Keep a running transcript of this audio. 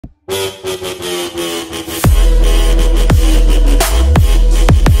Hello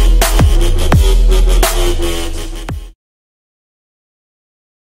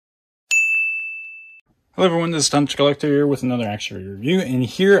everyone, this is Stunts Collector here with another action figure review, and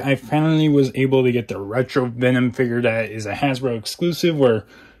here I finally was able to get the retro Venom figure that is a Hasbro exclusive, where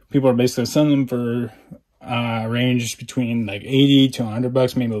people are basically selling them for range between like 80 to 100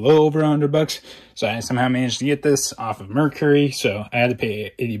 bucks, maybe a little over 100 bucks. So I somehow managed to get this off of Mercury, so I had to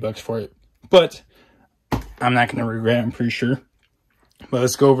pay 80 bucks for it, but I'm not going to regret it, I'm pretty sure. But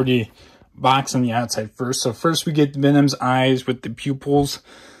let's go over the box on the outside first. So first we get Venom's eyes with the pupils.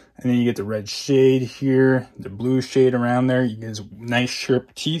 And then you get the red shade here, the blue shade around there. You get his nice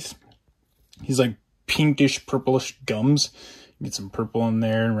sharp teeth. He's like pinkish purplish gums. You get some purple in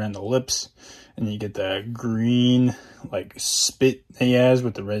there around the lips. And you get the green like spit that he has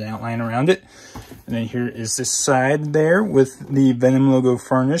with the red outline around it. And then here is this side there with the Venom logo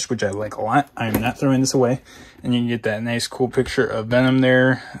varnish, which I like a lot. I'm not throwing this away. And you can get that nice cool picture of Venom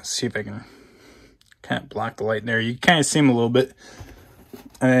there. Let's see if I can kind of block the light there. You can kind of see him a little bit.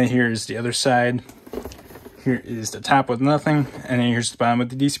 And then here's the other side. Here is the top with nothing. And then here's the bottom with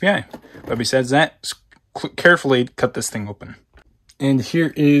the DCPI. But besides that, carefully cut this thing open. And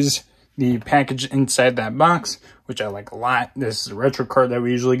here is the package inside that box, which I like a lot. This is a retro card that we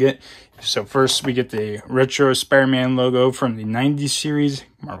usually get. So first we get the retro Spider-Man logo from the 90s series,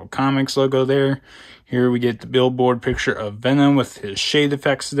 Marvel Comics logo there. Here we get the billboard picture of Venom with his shade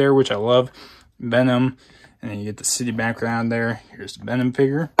effects there, which I love. Venom. And then you get the city background there. Here's the Venom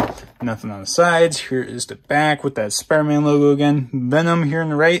figure. Nothing on the sides. Here is the back with that Spider-Man logo again. Venom here on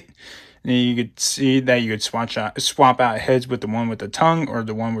the right. And you could see that you could swap out heads with the one with the tongue, or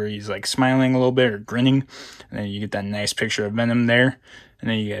the one where he's like smiling a little bit or grinning. And then you get that nice picture of Venom there.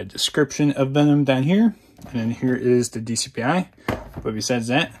 And then you get a description of Venom down here. And then here is the DCPI. But besides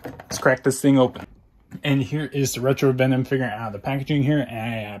that, let's crack this thing open. And here is the retro Venom figure out of the packaging here. And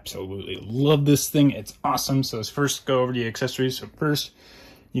I absolutely love this thing. It's awesome. So let's first go over the accessories. So first,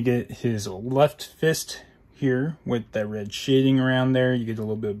 you get his left fist here with that red shading around there. You get a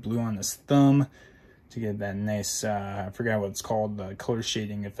little bit of blue on his thumb to get that nice, I forgot what it's called, the color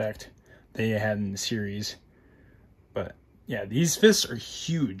shading effect they had in the series. But yeah, these fists are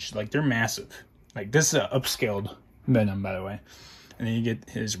huge. Like, they're massive. Like, this is an upscaled Venom, by the way. And then you get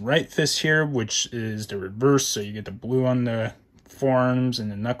his right fist here, which is the reverse. So you get the blue on the forearms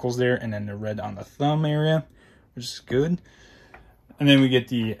and the knuckles there, and then the red on the thumb area, which is good. And then we get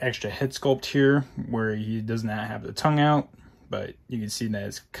the extra head sculpt here, where he does not have the tongue out, but you can see that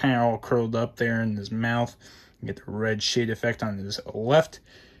it's kind of all curled up there in his mouth. You get the red shade effect on his left,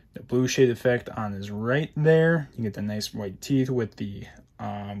 the blue shade effect on his right there. You get the nice white teeth with the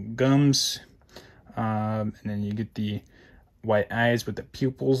gums, and then you get the white eyes with the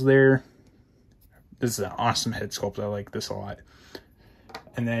pupils there. This is an awesome head sculpt. I like this a lot.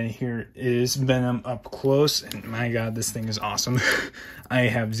 And then here is Venom up close, and my god, this thing is awesome. I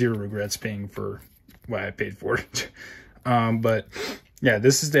have zero regrets paying for what I paid for it. But yeah,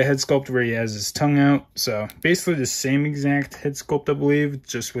 this is the head sculpt where he has his tongue out. So basically the same exact head sculpt, I believe,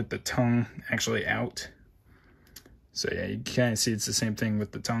 just with the tongue actually out. So yeah, you kind of see it's the same thing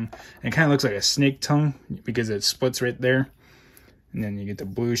with the tongue. And it kind of looks like a snake tongue because it splits right there. And then you get the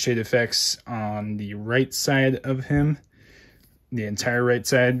blue shade effects on the right side of him, the entire right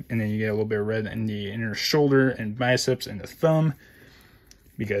side. And then you get a little bit of red in the inner shoulder and biceps and the thumb.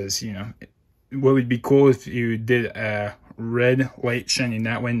 Because, you know, what would be cool if you did a red light shining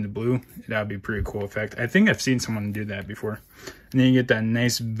that way in the blue? That would be a pretty cool effect. I think I've seen someone do that before. And then you get that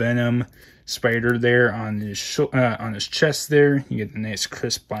nice Venom spider there on his chest there. You get the nice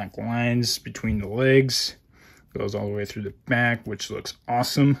crisp black lines between the legs. Goes all the way through the back, which looks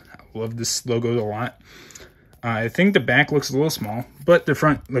awesome. I love this logo a lot. I think the back looks a little small, but the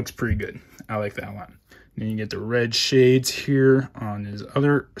front looks pretty good. I like that a lot. Then you get the red shades here on his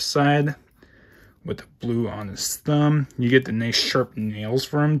other side with the blue on his thumb. You get the nice sharp nails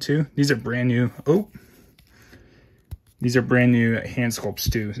for him too. These are brand new. Oh, these are brand new hand sculpts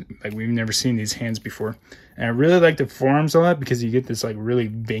too. Like, we've never seen these hands before. And I really like the forearms a lot because you get this like really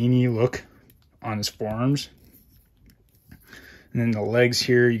veiny look on his forearms. And then the legs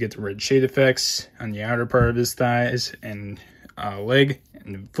here, you get the red shade effects on the outer part of his thighs and leg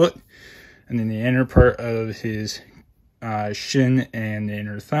and foot. And then the inner part of his shin and the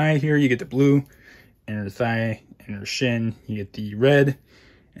inner thigh here, you get the blue. Inner thigh, inner shin, you get the red.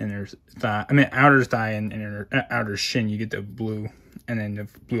 Inner thigh, outer thigh and inner outer shin, you get the blue. And then the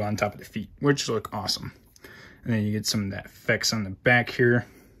blue on top of the feet, which look awesome. And then you get some of that effects on the back here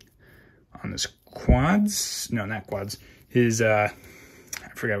on his quads. No, not quads. His I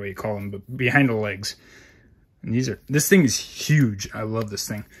forgot what you call them, but behind the legs. And this thing is huge. I love this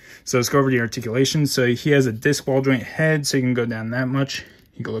thing. So let's go over the articulation. So he has a disc ball joint head, so you can go down that much.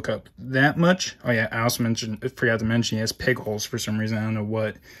 You can look up that much. Oh yeah, I also forgot to mention he has peg holes for some reason. I don't know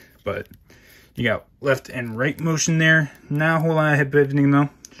what, but you got left and right motion there. Not a whole lot of head pivoting though.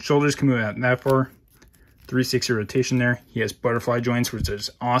 Shoulders can move out that far. 360 rotation there. He has butterfly joints, which is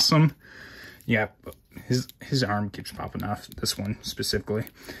awesome. Yeah, his arm keeps popping off. This one specifically.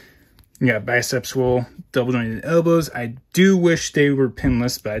 You got bicep swivel, double jointed elbows. I do wish they were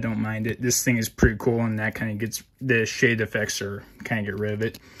pinless, but I don't mind it. This thing is pretty cool, and that kind of gets the shade effects, or kind of get rid of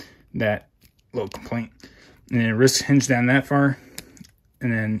it. That little complaint. And then wrist hinge down that far.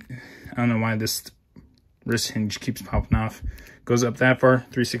 And then, I don't know why this wrist hinge keeps popping off. Goes up that far,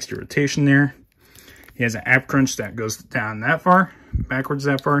 360 rotation there. He has an ab crunch that goes down that far, backwards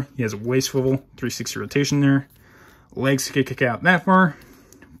that far. He has a waist swivel, 360 rotation there. Legs kick out that far.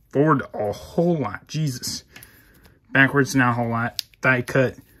 Forward a whole lot, Jesus. Backwards not a whole lot. Thigh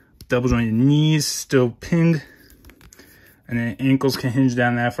cut, double jointed knees, still pinned. And then ankles can hinge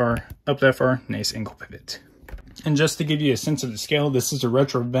down that far, up that far. Nice ankle pivot. And just to give you a sense of the scale, this is a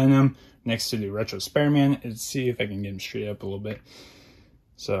retro Venom next to the retro Spider-Man. Let's see if I can get him straight up a little bit.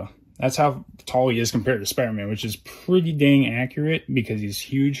 So that's how tall he is compared to Spider-Man, which is pretty dang accurate because he's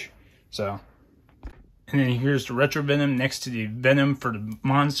huge. So, and then here's the retro Venom next to the Venom for the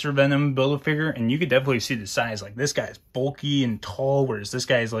Monster Venom Build-A-Figure, and you could definitely see the size. Like, this guy's bulky and tall, whereas this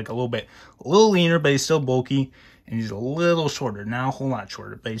guy is like a little leaner, but he's still bulky, and he's a little shorter. Not a whole lot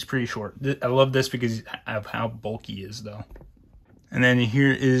shorter, but he's pretty short. I love this because of how bulky he is, though. And then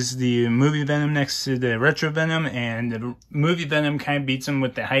here is the movie Venom next to the retro Venom, and the movie Venom kind of beats him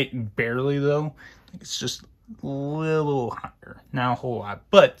with the height barely, though. It's just a little higher, not a whole lot,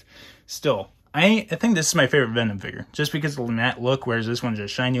 but still. I think this is my favorite Venom figure, just because of the matte look, whereas this one's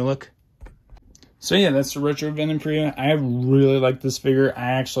just shiny look. So yeah, that's the retro Venom for you. I really like this figure.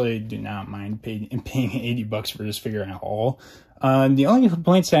 I actually do not mind paying $80 for this figure at all. The only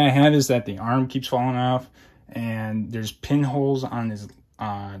complaints that I have is that the arm keeps falling off, and there's pinholes on his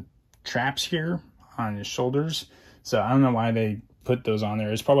traps here, on his shoulders. So I don't know why they put those on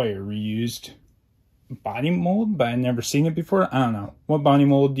there. It's probably a reused body mold, but I've never seen it before. I don't know. What body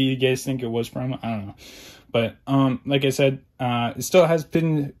mold do you guys think it was from? I don't know. But like I said, it still has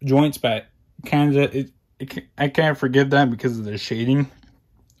pin joints, but I kind of forgive that because of the shading.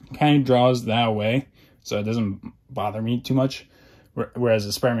 Kind of draws that away, so it doesn't bother me too much. Whereas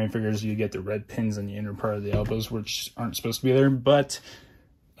the Spider-Man figures, you get the red pins on the inner part of the elbows, which aren't supposed to be there. But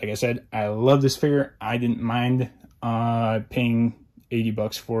like I said, I love this figure. I didn't mind paying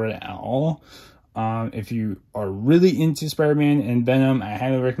 $80 for it at all. If you are really into Spider-Man and Venom, I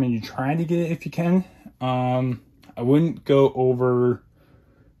highly recommend you try to get it if you can. I wouldn't go over,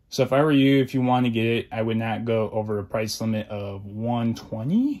 so if I were you, if you want to get it, I would not go over a price limit of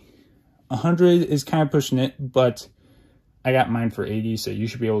 $120. $100 is kind of pushing it, but I got mine for $80, so you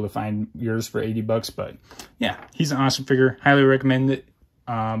should be able to find yours for $80. But yeah, he's an awesome figure. Highly recommend it.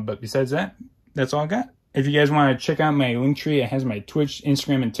 But besides that, that's all I got. If you guys want to check out my link tree, it has my Twitch,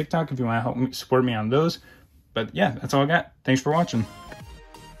 Instagram, and TikTok if you want to help support me on those. But yeah, that's all I got. Thanks for watching.